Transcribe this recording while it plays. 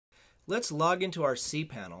Let's log into our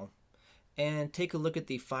cPanel and take a look at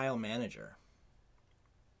the File Manager.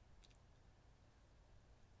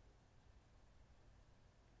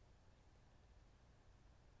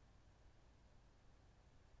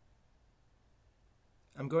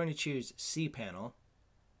 I'm going to choose cPanel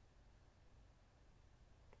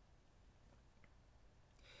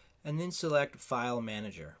and then select File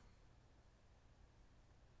Manager.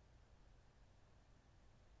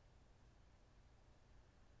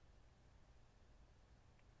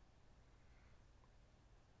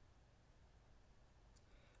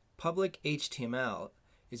 Public HTML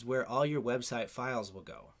is where all your website files will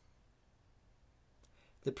go.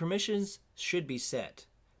 The permissions should be set,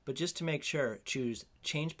 but just to make sure, choose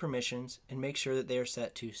Change Permissions and make sure that they are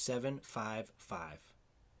set to 755.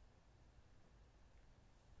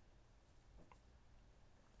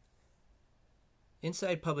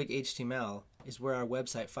 Inside Public HTML is where our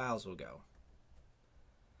website files will go.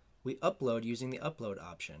 We upload using the Upload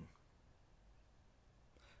option.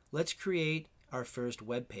 Let's create our first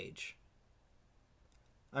web page.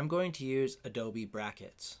 I'm going to use Adobe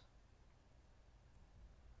Brackets.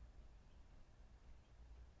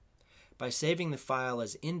 By saving the file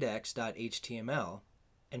as index.html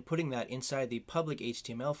and putting that inside the public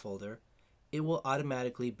HTML folder, it will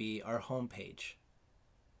automatically be our home page.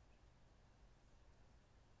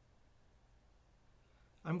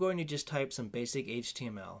 I'm going to just type some basic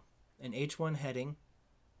HTML, an H1 heading,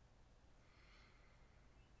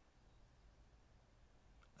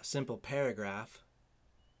 a simple paragraph,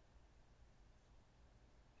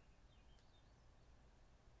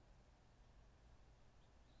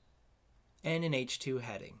 and an H2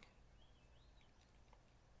 heading.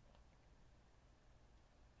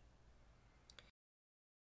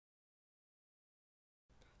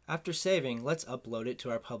 After saving, let's upload it to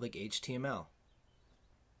our public HTML.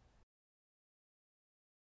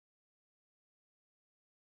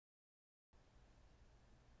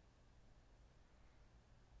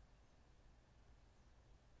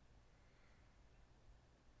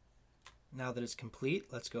 Now that it's complete,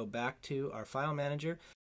 let's go back to our file manager,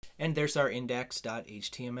 and there's our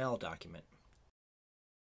index.html document.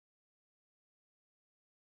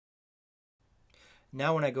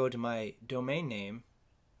 Now when I go to my domain name,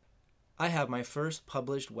 I have my first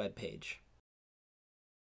published web page.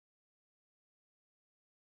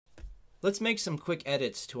 Let's make some quick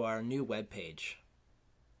edits to our new web page.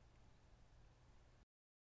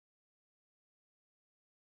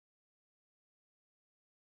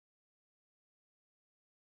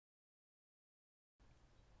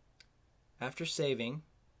 After saving,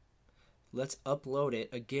 let's upload it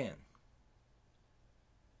again.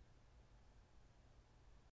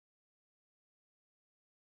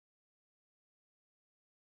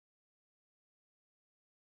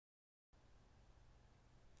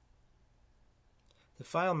 The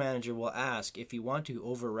file manager will ask if you want to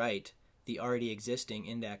overwrite the already existing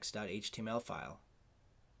index.html file.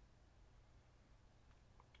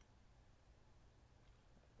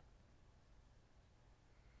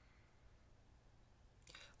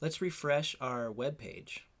 Let's refresh our web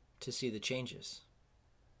page to see the changes.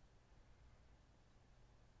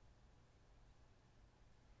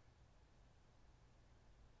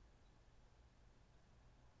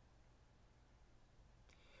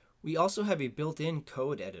 We also have a built-in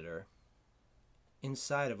code editor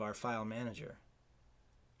inside of our file manager.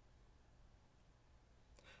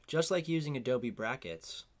 Just like using Adobe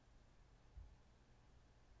Brackets,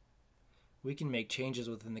 we can make changes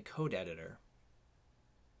within the code editor.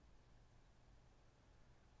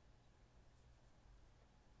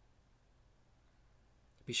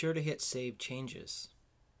 Be sure to hit Save Changes.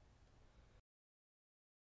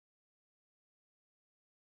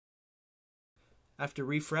 After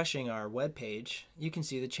refreshing our web page, you can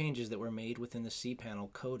see the changes that were made within the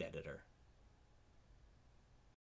cPanel code editor.